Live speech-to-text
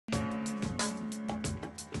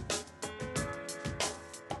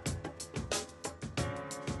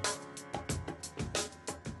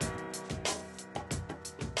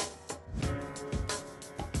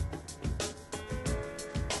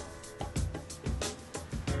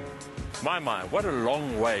My, what a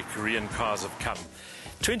long way Korean cars have come.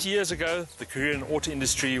 20 years ago, the Korean auto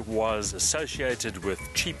industry was associated with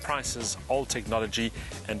cheap prices, old technology,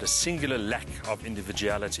 and a singular lack of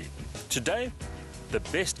individuality. Today, the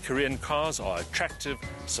best Korean cars are attractive,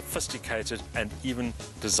 sophisticated, and even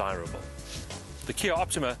desirable. The Kia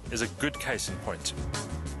Optima is a good case in point.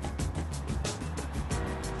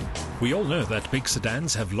 We all know that big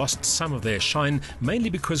sedans have lost some of their shine, mainly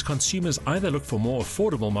because consumers either look for more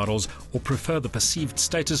affordable models or prefer the perceived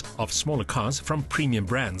status of smaller cars from premium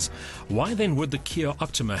brands. Why then would the Kia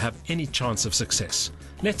Optima have any chance of success?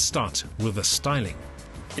 Let's start with the styling.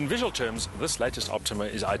 In visual terms, this latest Optima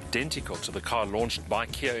is identical to the car launched by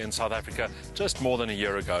Kia in South Africa just more than a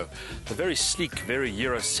year ago. The very sleek, very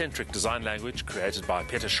Eurocentric design language created by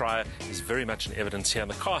Peter Schreier is very much in evidence here, and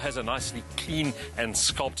the car has a nicely clean and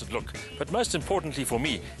sculpted look. But most importantly for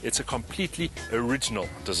me, it's a completely original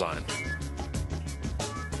design.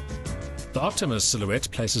 The Optima's silhouette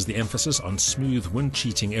places the emphasis on smooth,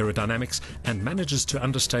 wind-cheating aerodynamics and manages to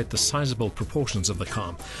understate the sizable proportions of the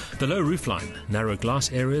car. The low roofline, narrow glass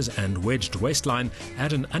areas and wedged waistline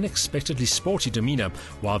add an unexpectedly sporty demeanour,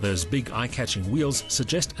 while those big eye-catching wheels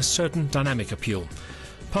suggest a certain dynamic appeal.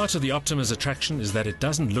 Part of the Optima's attraction is that it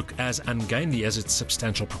doesn't look as ungainly as its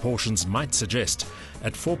substantial proportions might suggest.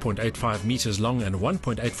 At 4.85 metres long and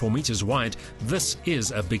 1.84 metres wide, this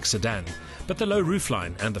is a big sedan. But the low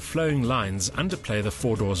roofline and the flowing lines underplay the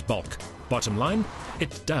four doors bulk. Bottom line,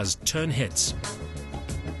 it does turn heads.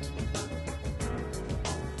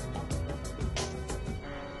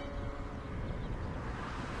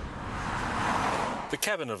 The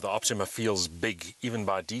cabin of the Optima feels big, even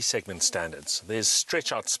by D-segment standards. There's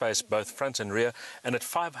stretch-out space both front and rear, and at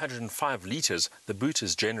 505 litres, the boot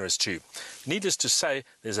is generous too. Needless to say,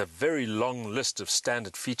 there's a very long list of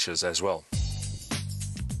standard features as well.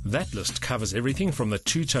 That list covers everything from the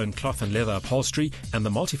two-tone cloth and leather upholstery and the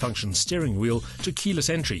multifunction steering wheel to keyless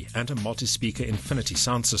entry and a multi-speaker Infinity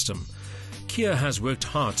sound system. Kia has worked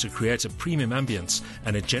hard to create a premium ambience,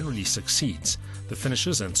 and it generally succeeds. The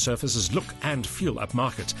finishes and surfaces look and feel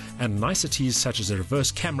upmarket, and niceties such as a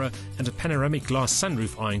reverse camera and a panoramic glass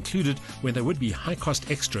sunroof are included when there would be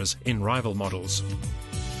high-cost extras in rival models.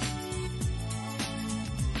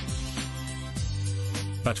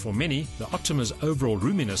 But for many, the Optima's overall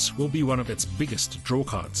roominess will be one of its biggest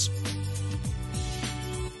drawcards.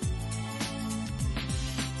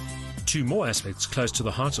 Two more aspects close to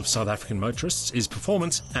the heart of South African motorists is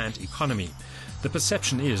performance and economy. The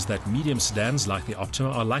perception is that medium sedans like the Optima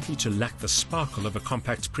are likely to lack the sparkle of a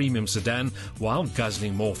compact premium sedan while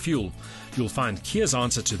guzzling more fuel. You'll find Kia's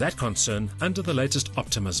answer to that concern under the latest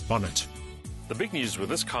Optima's bonnet. The big news with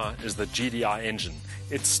this car is the GDI engine.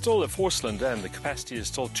 It's still a four-cylinder and the capacity is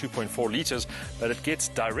still 2.4 litres, but it gets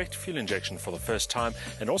direct fuel injection for the first time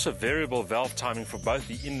and also variable valve timing for both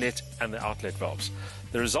the inlet and the outlet valves.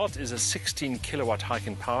 The result is a 16 kilowatt hike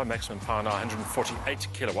in power, maximum power now 148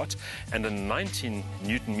 kilowatt, and a 19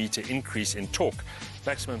 newton meter increase in torque.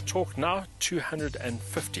 Maximum torque now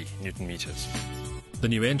 250 newton meters. The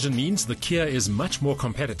new engine means the Kia is much more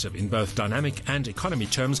competitive in both dynamic and economy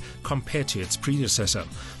terms compared to its predecessor.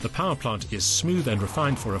 The power plant is smooth and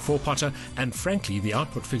refined for a four-potter, and frankly the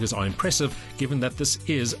output figures are impressive given that this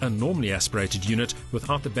is a normally aspirated unit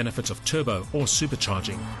without the benefits of turbo or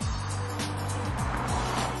supercharging.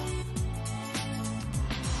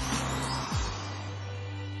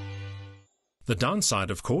 The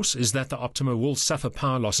downside, of course, is that the Optima will suffer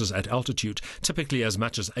power losses at altitude, typically as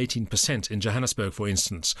much as 18% in Johannesburg, for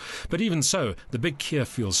instance. But even so, the big Kia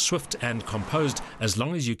feels swift and composed as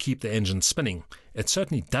long as you keep the engine spinning. It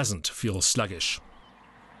certainly doesn't feel sluggish.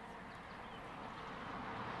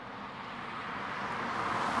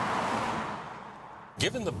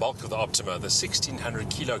 Given the bulk of the Optima, the 1600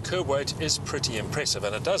 kilo curb weight is pretty impressive,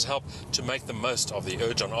 and it does help to make the most of the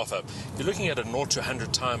urge on offer. You're looking at a 0 to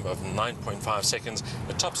 100 time of 9.5 seconds,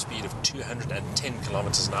 a top speed of 210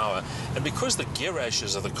 kilometers an hour. And because the gear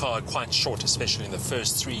ratios of the car are quite short, especially in the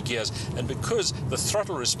first three gears, and because the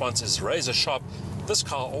throttle response is razor sharp, this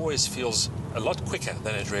car always feels a lot quicker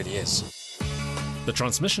than it really is. The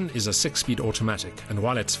transmission is a 6-speed automatic, and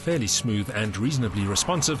while it's fairly smooth and reasonably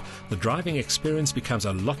responsive, the driving experience becomes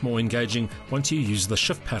a lot more engaging once you use the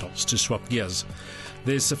shift paddles to swap gears.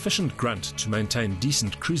 There's sufficient grunt to maintain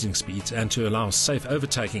decent cruising speeds and to allow safe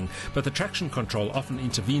overtaking, but the traction control often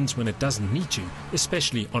intervenes when it doesn't need to,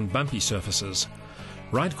 especially on bumpy surfaces.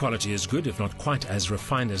 Ride quality is good, if not quite as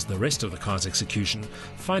refined as the rest of the car's execution.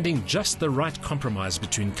 Finding just the right compromise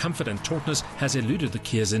between comfort and tautness has eluded the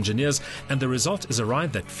Kia's engineers, and the result is a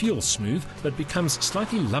ride that feels smooth but becomes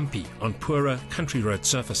slightly lumpy on poorer country road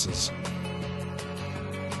surfaces.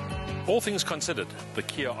 All things considered, the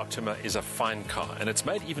Kia Optima is a fine car, and it's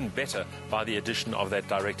made even better by the addition of that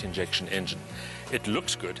direct injection engine. It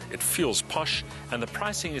looks good, it feels posh, and the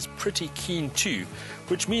pricing is pretty keen too,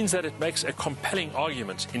 which means that it makes a compelling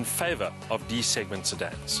argument in favour of D-segment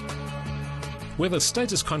sedans. Whether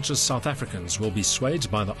status-conscious South Africans will be swayed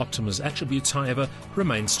by the Optima's attributes, however,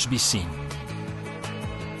 remains to be seen.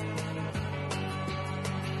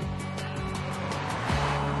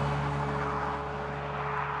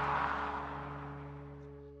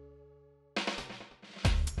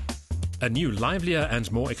 A new, livelier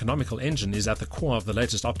and more economical engine is at the core of the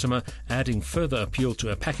latest Optima, adding further appeal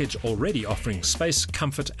to a package already offering space,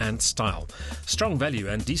 comfort and style. Strong value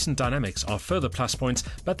and decent dynamics are further plus points,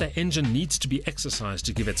 but the engine needs to be exercised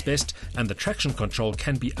to give its best, and the traction control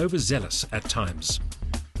can be overzealous at times.